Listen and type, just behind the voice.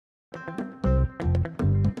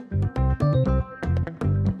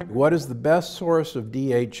What is the best source of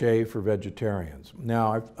DHA for vegetarians?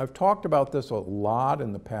 Now, I've talked about this a lot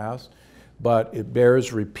in the past, but it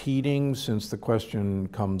bears repeating since the question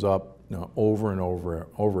comes up over and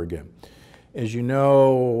over again. As you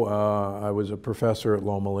know, I was a professor at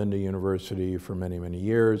Loma Linda University for many, many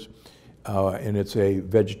years, and it's a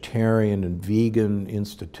vegetarian and vegan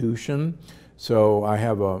institution. So I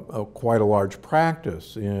have quite a large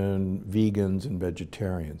practice in vegans and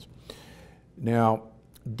vegetarians. Now,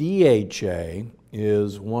 DHA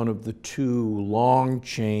is one of the two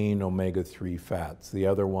long-chain omega-3 fats. The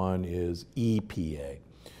other one is EPA.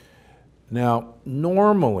 Now,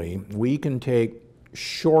 normally we can take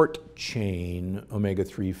short-chain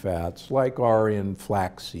omega-3 fats, like are in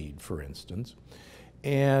flaxseed, for instance,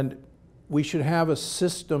 and we should have a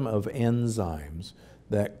system of enzymes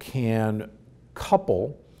that can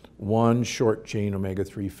couple one short-chain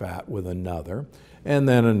omega-3 fat with another, and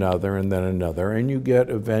then another, and then another, and you get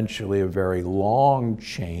eventually a very long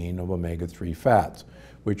chain of omega-3 fats,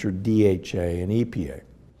 which are DHA and EPA.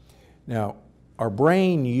 Now, our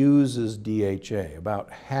brain uses DHA.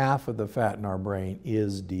 About half of the fat in our brain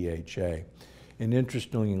is DHA. And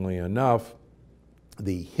interestingly enough,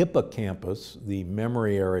 the hippocampus, the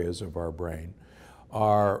memory areas of our brain,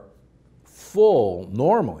 are full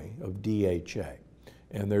normally of DHA.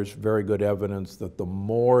 And there's very good evidence that the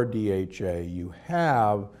more DHA you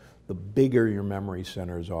have, the bigger your memory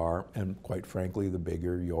centers are, and quite frankly, the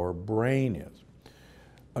bigger your brain is.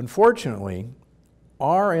 Unfortunately,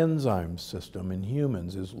 our enzyme system in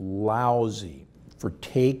humans is lousy for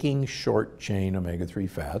taking short-chain omega-3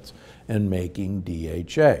 fats and making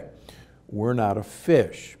DHA. We're not a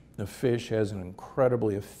fish. A fish has an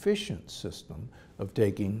incredibly efficient system of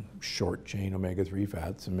taking short-chain omega-3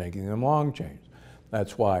 fats and making them long chains.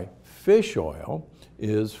 That's why fish oil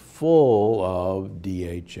is full of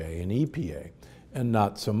DHA and EPA and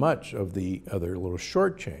not so much of the other little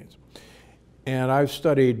short chains. And I've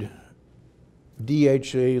studied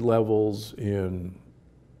DHA levels in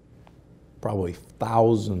probably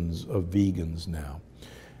thousands of vegans now,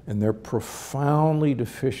 and they're profoundly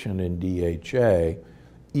deficient in DHA,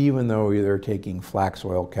 even though they're taking flax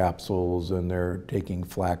oil capsules and they're taking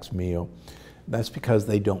flax meal. That's because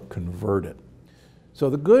they don't convert it. So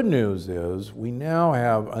the good news is we now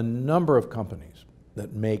have a number of companies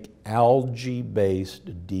that make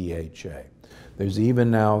algae-based DHA. There's even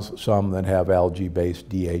now some that have algae-based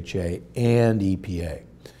DHA and EPA.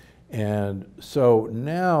 And so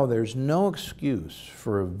now there's no excuse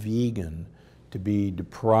for a vegan to be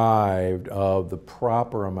deprived of the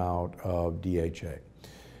proper amount of DHA.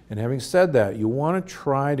 And having said that, you want to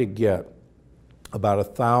try to get about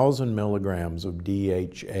 1,000 milligrams of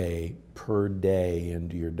DHA per day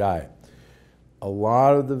into your diet. A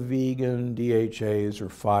lot of the vegan DHAs are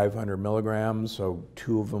 500 milligrams, so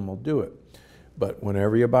 2 of them will do it. But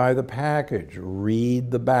whenever you buy the package,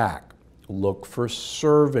 read the back. Look for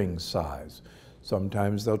serving size.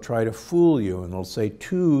 Sometimes they'll try to fool you and they'll say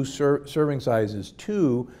serving size is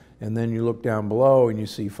 2, and then you look down below and you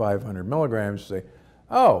see 500 milligrams, you say,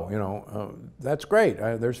 oh, that's great,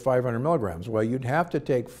 there's 500 milligrams. Well, you'd have to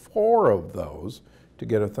take 4 of those to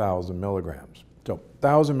get 1,000 milligrams. So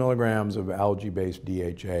 1,000 milligrams of algae-based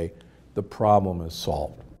DHA, the problem is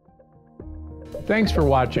solved. Thanks for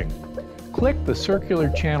watching. Click the circular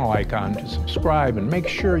channel icon to subscribe and make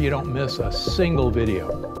sure you don't miss a single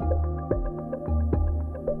video.